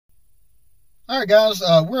All right, guys,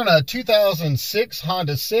 we're in a 2006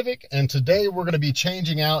 Honda Civic, and today we're going to be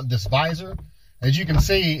changing out this visor. As you can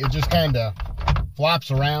see, it just kind of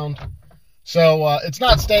flops around. So it's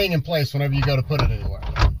not staying in place whenever you go to put it anywhere.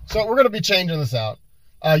 So we're going to be changing this out.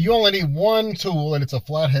 You only need one tool, and it's a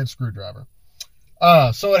flathead screwdriver.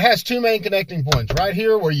 So it has two main connecting points. Right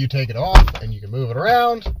here where you take it off, and you can move it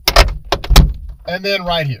around. And then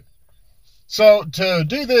right here. So to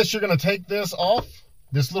do this, you're going to take this off.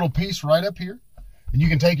 This little piece right up here, and you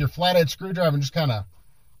can take your flathead screwdriver and just kind of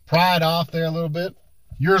pry it off there a little bit.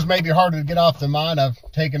 Yours may be harder to get off than mine. I've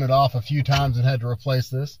taken it off a few times and had to replace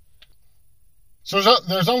this. So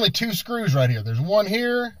there's only two screws right here. There's one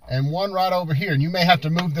here and one right over here, and you may have to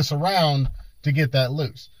move this around to get that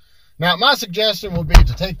loose. Now, my suggestion would be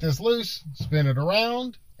to take this loose, spin it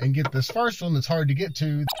around, and get this first one that's hard to get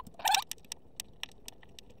to.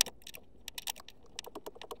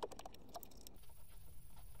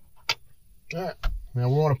 All right, now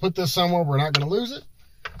we want to put this somewhere we're not going to lose it.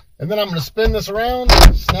 And then I'm going to spin this around,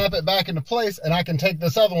 snap it back into place, and I can take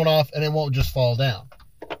this other one off and it won't just fall down.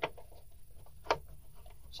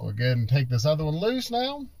 So we'll go ahead and take this other one loose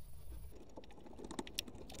now.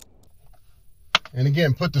 And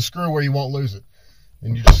again, put the screw where you won't lose it.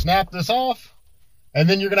 And you just snap this off, and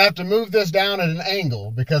then you're going to have to move this down at an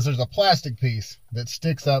angle because there's a plastic piece that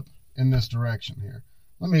sticks up in this direction here.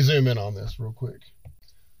 Let me zoom in on this real quick.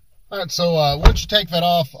 All right, so once you take that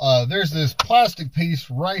off, there's this plastic piece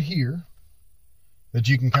right here that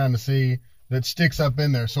you can kind of see that sticks up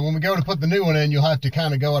in there. So when we go to put the new one in, you'll have to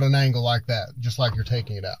kind of go at an angle like that, just like you're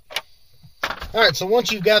taking it out. All right, so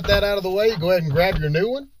once you've got that out of the way, go ahead and grab your new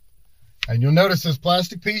one. And you'll notice this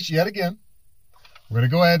plastic piece yet again. We're going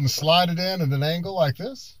to go ahead and slide it in at an angle like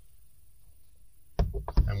this.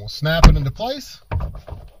 And we'll snap it into place.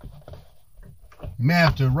 You may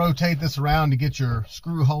have to rotate this around to get your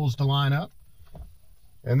screw holes to line up.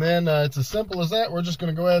 And then it's as simple as that. We're just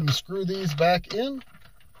going to go ahead and screw these back in.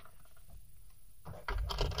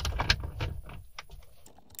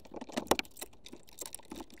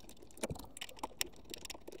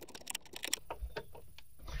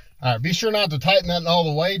 All right, be sure not to tighten that all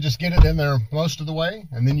the way. Just get it in there most of the way.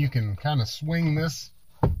 And then you can kind of swing this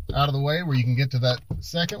out of the way where you can get to that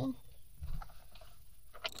second one.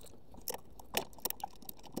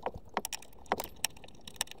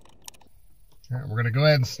 All right, we're going to go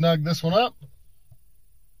ahead and snug this one up.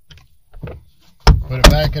 Put it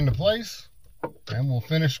back into place. And we'll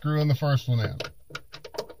finish screwing the first one in.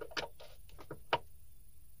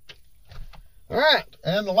 All right,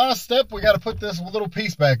 and the last step, we got to put this little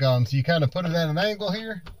piece back on. So you kind of put it at an angle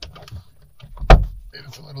here.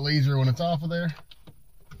 It's a little easier when it's off of there.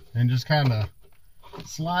 And just kind of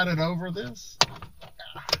slide it over this.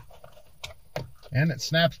 And it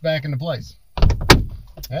snaps back into place.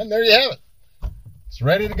 And there you have it. It's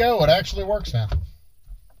ready to go. It actually works now.